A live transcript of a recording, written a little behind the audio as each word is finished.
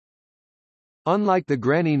Unlike the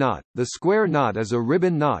granny knot, the square knot is a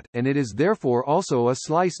ribbon knot, and it is therefore also a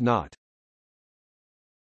slice knot.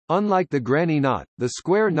 Unlike the granny knot, the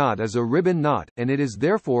square knot is a ribbon knot, and it is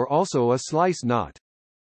therefore also a slice knot.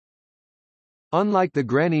 Unlike the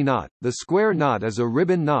granny knot, the square knot is a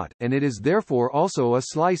ribbon knot, and it is therefore also a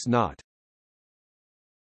slice knot.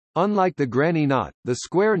 Unlike the granny knot, the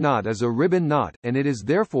square knot is a ribbon knot, and it is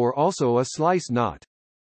therefore also a slice knot.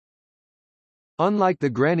 Unlike the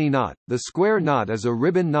granny knot, the square knot is a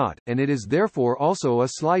ribbon knot, and it is therefore also a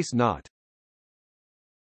slice knot.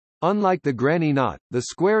 Unlike the granny knot, the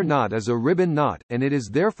square knot is a ribbon knot, and it is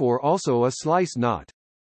therefore also a slice knot.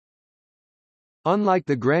 Unlike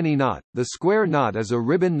the granny knot, the square knot is a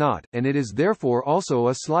ribbon knot, and it is therefore also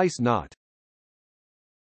a slice knot.